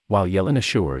while Yellen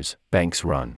assures banks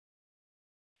run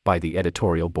by the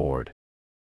editorial board.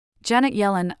 Janet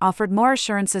Yellen offered more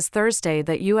assurances Thursday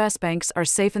that U.S. banks are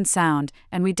safe and sound,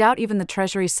 and we doubt even the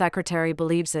Treasury Secretary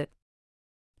believes it.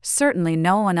 Certainly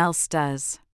no one else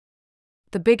does.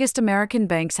 The biggest American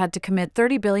banks had to commit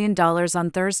 $30 billion on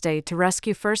Thursday to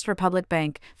rescue First Republic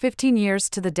Bank, 15 years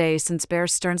to the day since Bear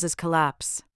Stearns'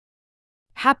 collapse.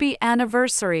 Happy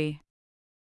anniversary!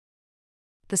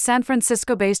 The San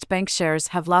Francisco-based bank shares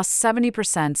have lost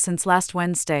 70% since last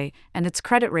Wednesday, and its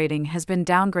credit rating has been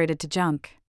downgraded to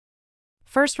junk.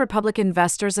 First Republic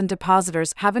investors and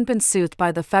depositors haven't been soothed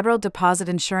by the Federal Deposit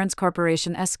Insurance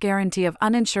Corporation's guarantee of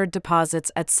uninsured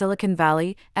deposits at Silicon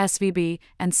Valley, SVB,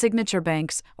 and Signature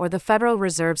Banks, or the Federal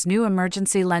Reserve's new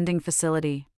emergency lending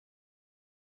facility.